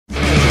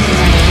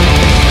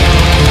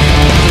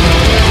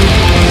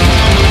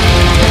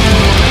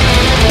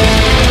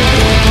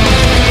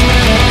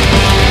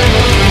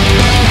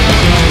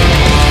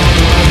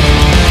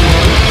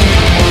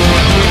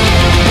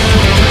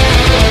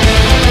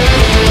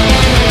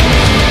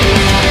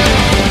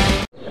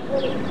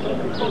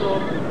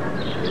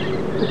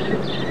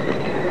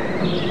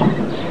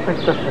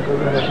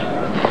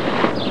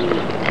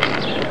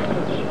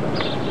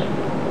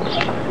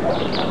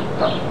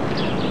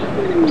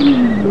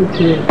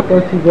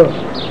Спасибо.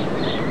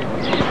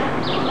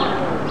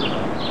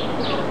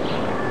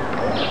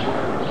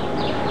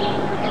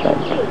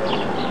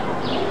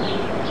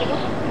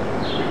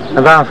 A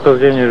Dánszkhoz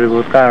gyönyörű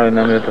volt, kár, hogy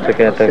nem jöttetek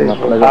el tegnap.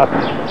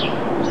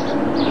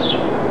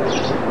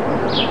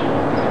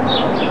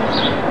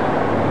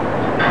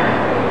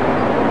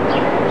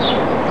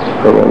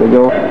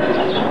 Jó.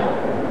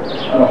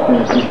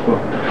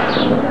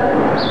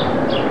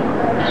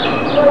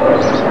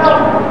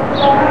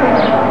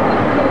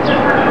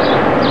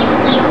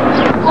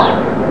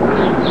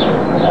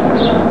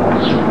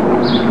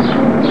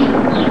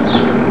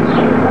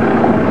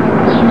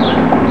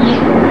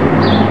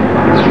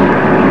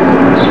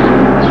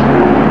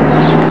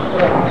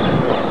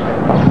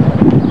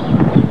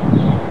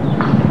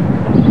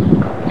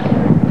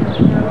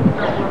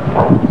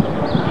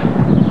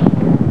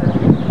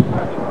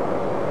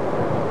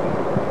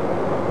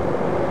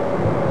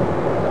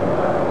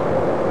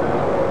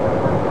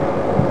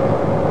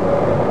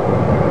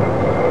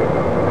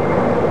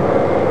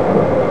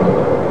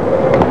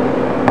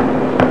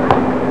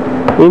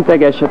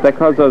 Integessetek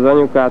haza az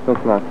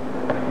anyukátoknak!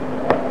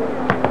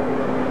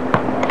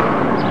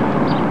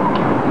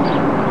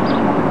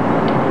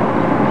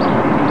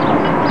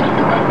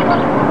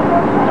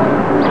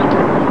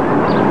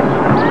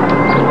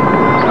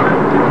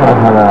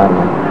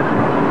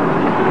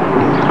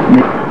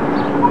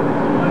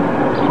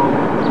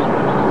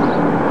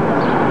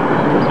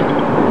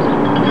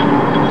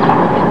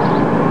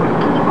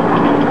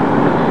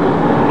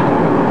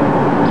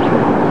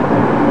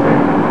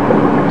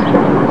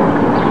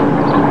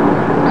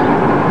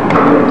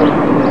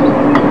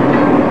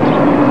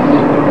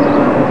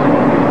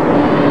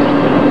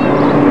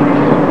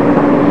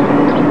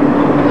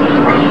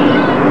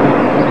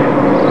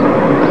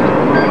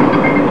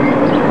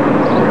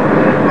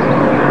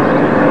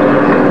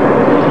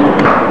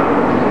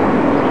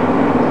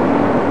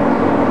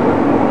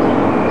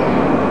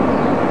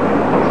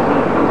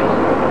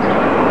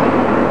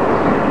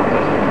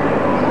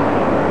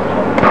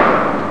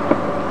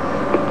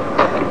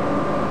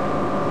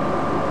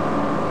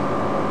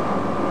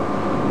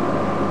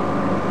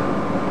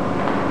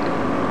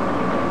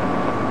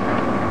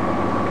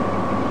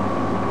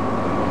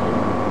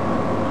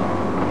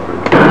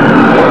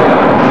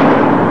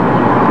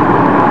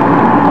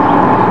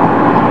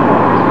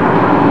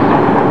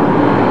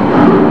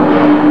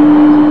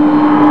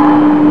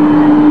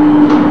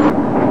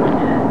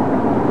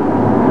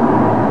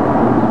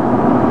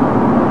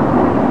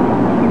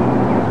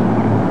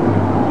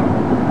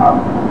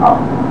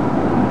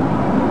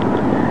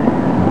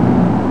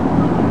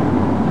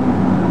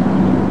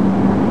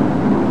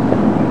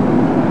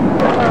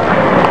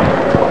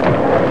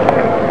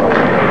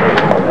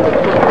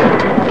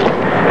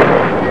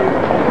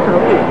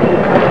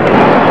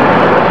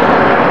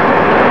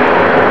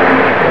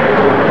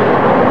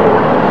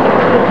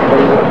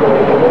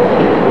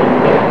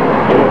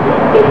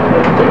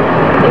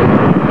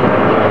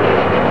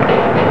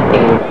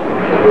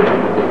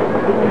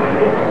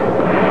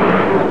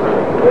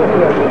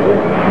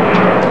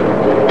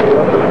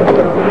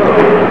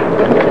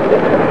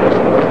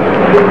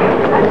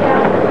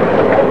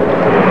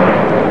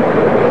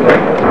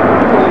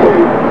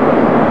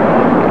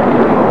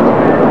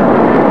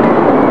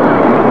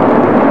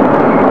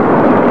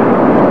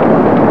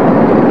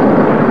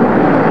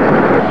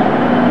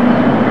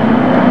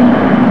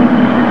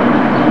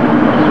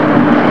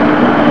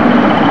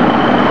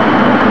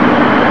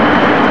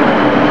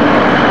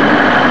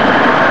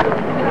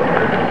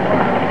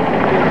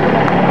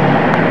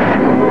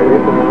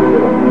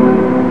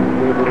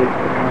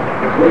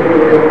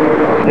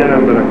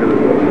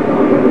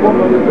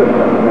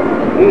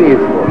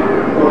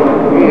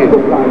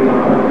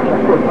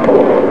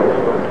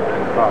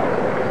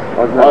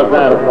 Az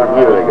már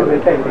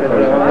kiöregedett.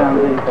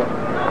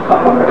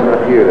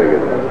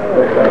 Kiöregedett.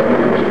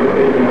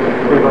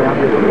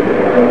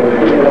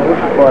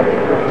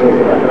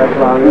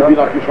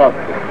 Ubinak is adta.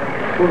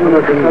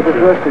 Ubinak is adta, és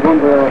ezt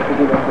gondolja, hogy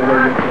Ubinak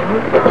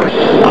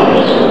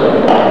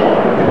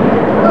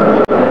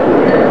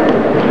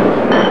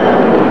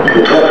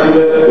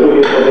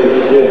Drugie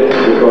podejście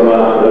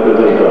wykona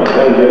reprezentant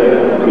sędzie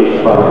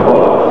István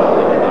Halász.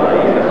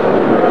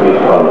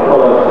 István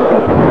Halász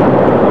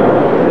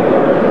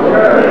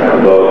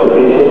do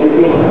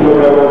 155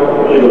 kg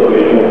przygotuje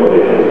się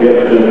podejście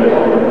pierwszym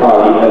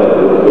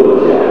Eroglu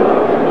Turcja.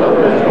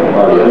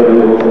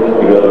 Eroglu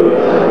i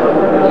Gotowice.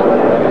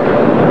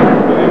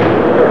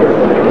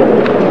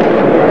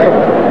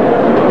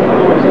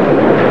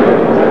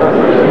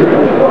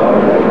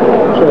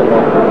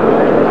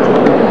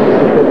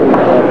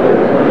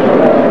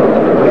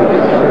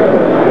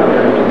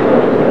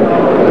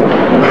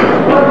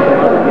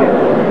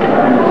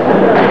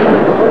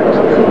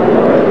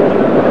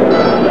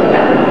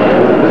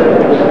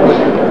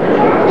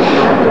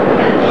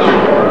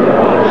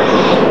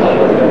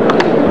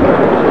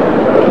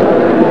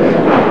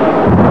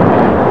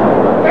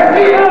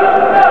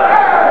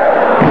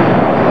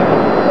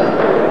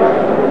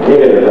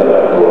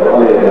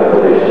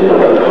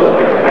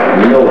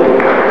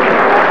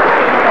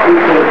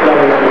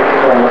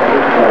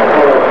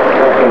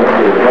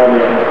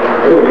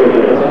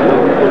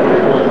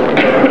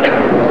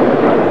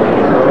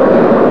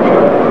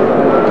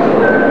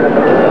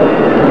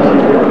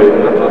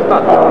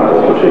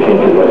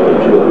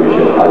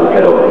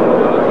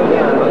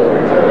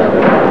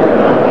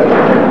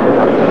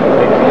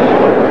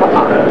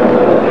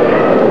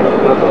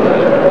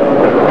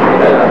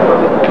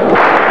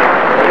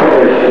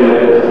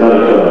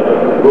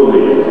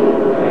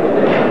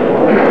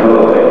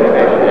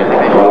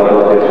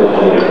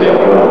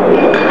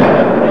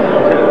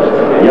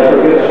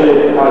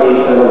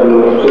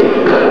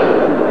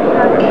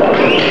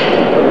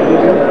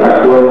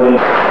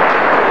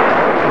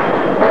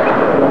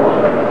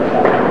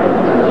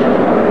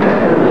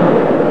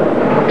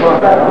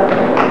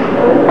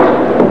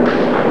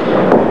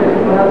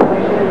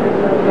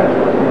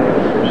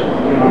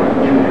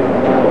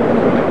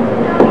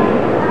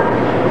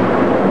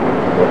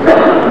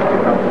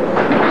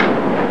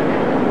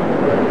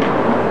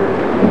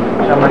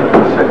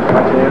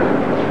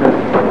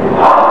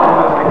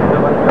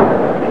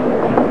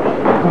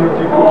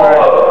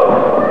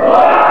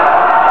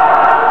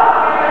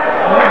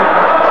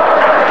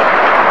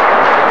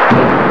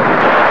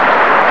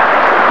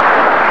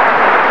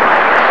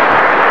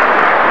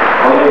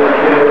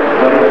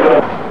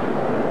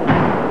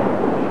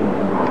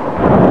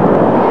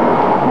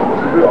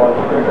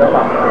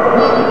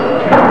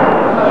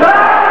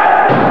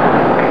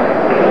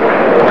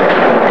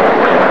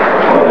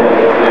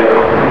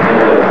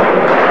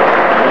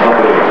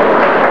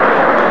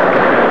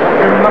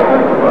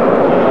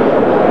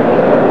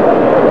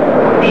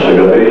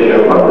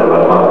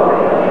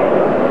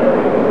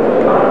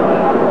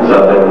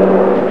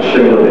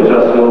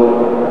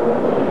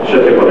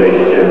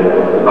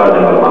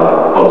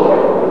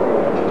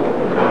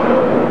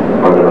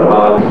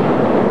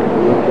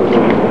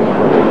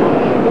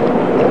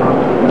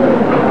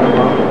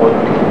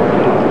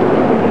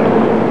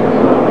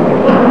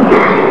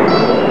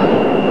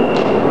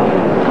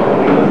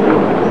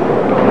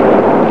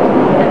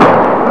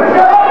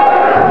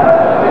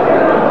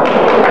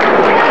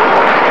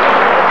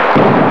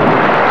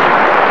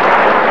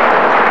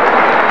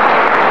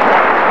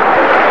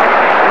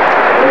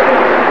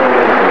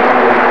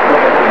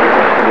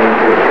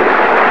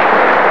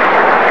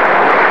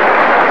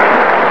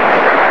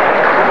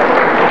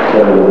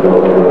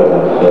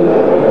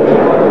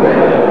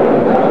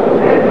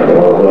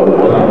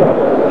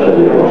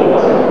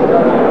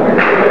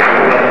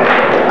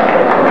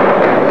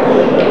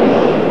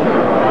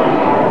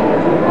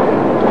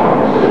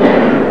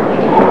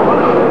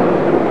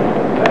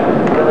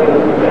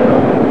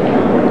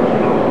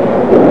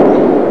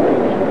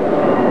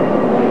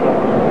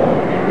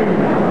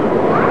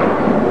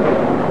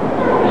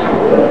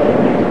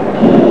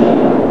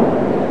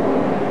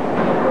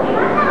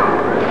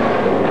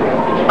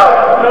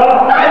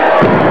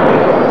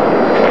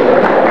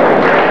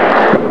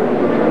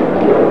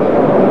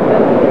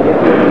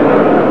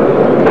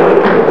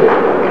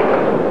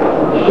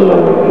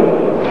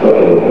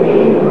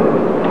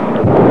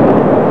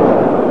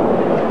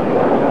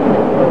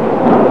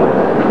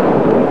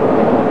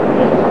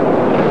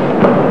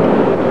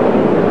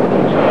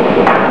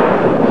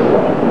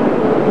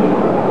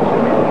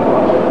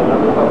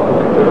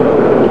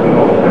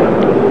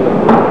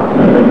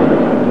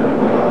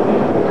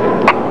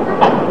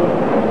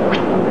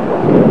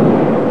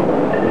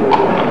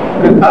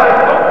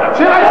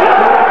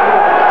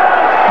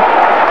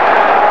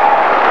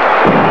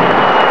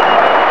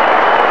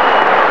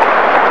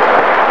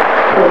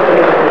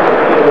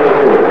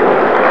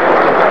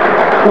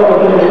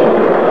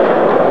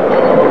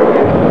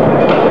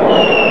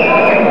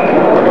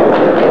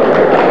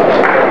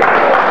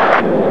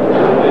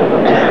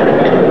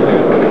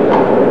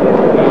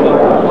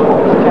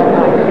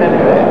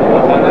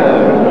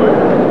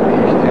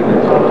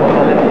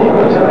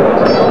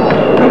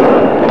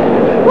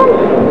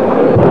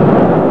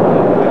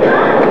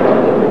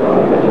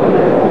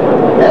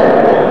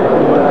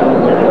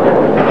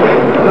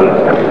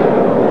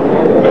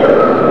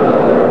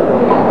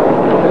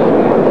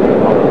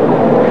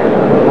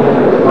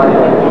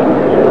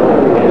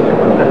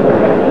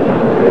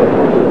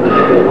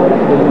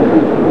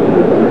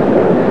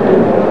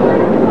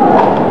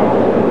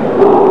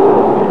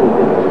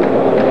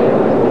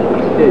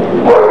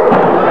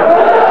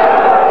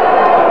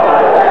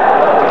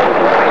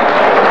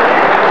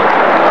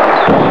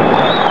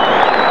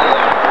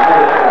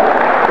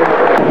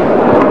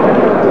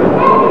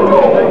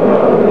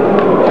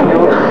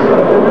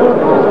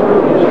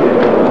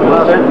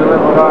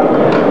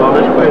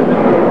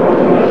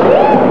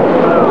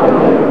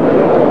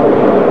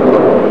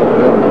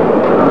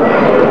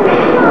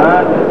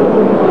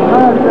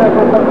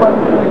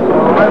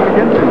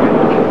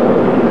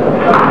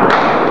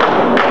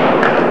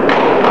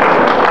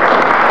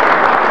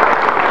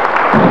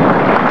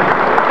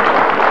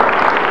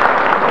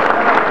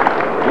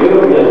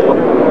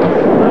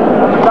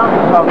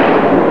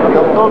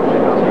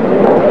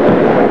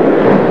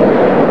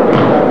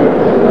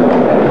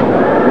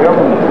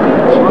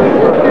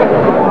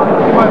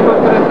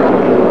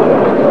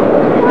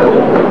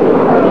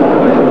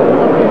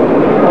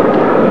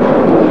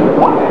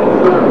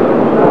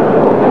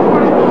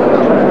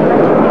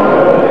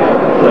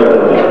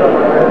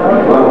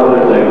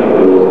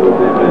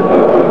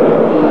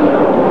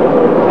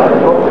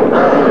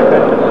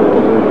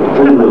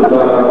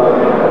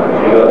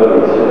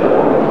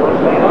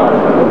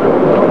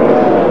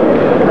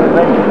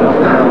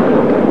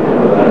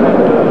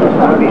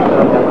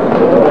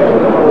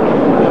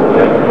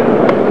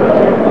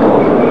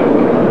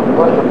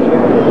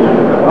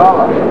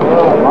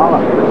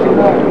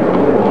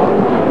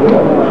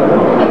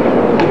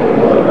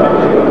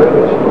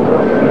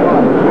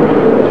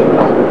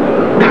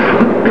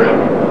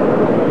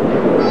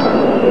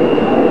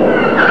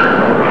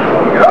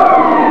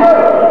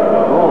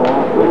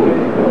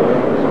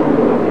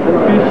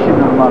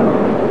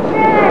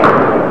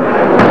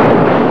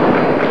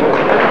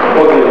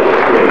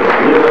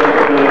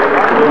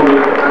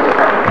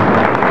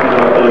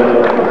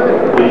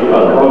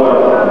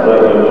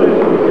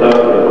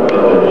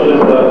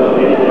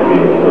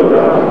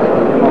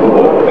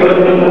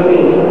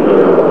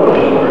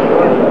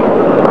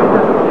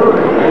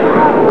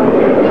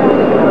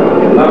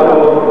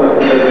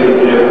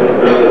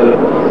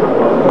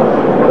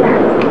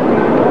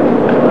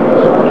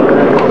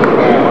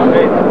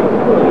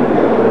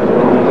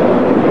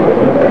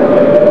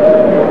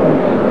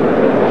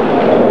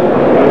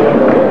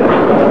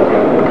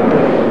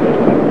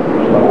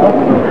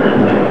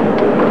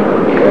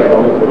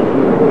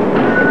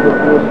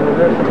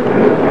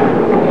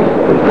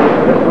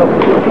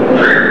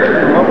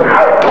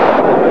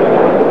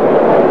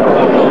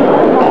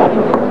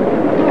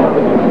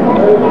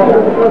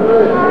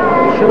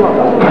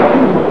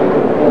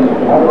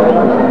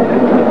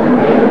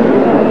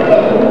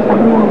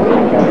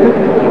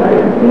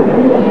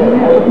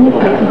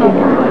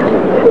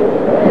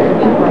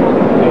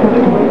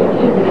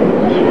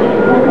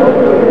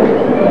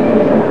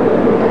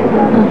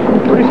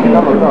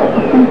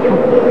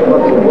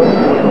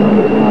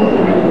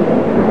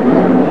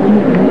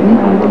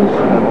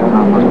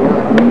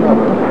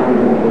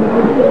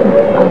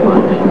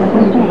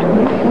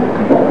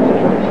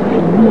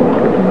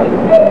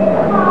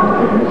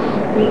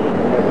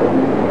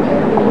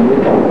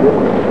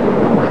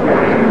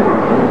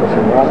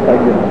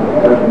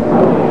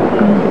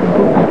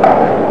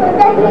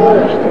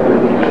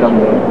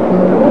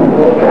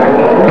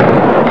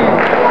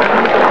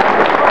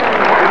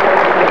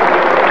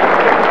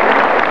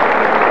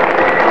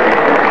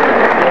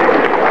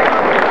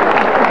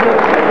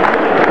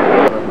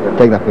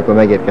 Tegnap, mikor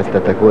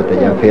megérkeztetek, volt egy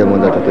ilyen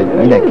félmondatot, hogy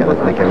minek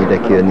kellett nekem ide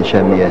kijönni,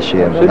 semmi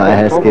esélyem. Na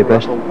ehhez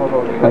képest?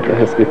 Hát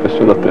ehhez képest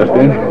csoda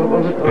történt.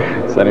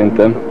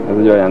 Szerintem ez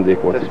egy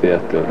ajándék volt az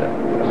élettől, de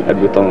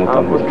ebből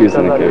tanultam, hogy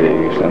küzdeni kell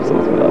végig, és nem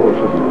szabad felállni.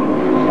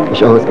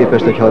 És ahhoz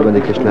képest, hogy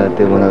harmadik is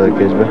lehettél volna a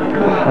lökésbe?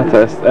 Hát ha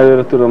ezt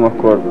előre tudom,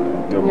 akkor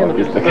jobban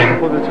küzdek.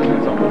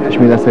 És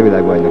mi lesz a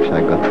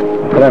világbajnoksággal?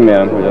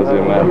 Remélem, hogy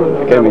azért már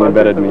keményebb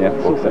eredmények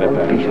fog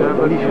szerepelni.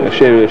 A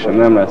sérülésem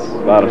nem lesz,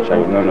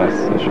 fáradtságom nem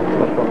lesz, és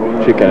akkor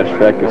sikeres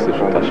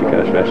felkészülés után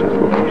sikeres versenyt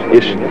fogok.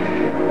 És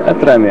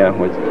hát remélem,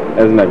 hogy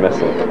ez meg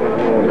lesz ott.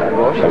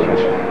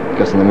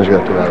 Köszönöm és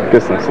gratulálok.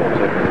 Köszönöm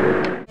szépen.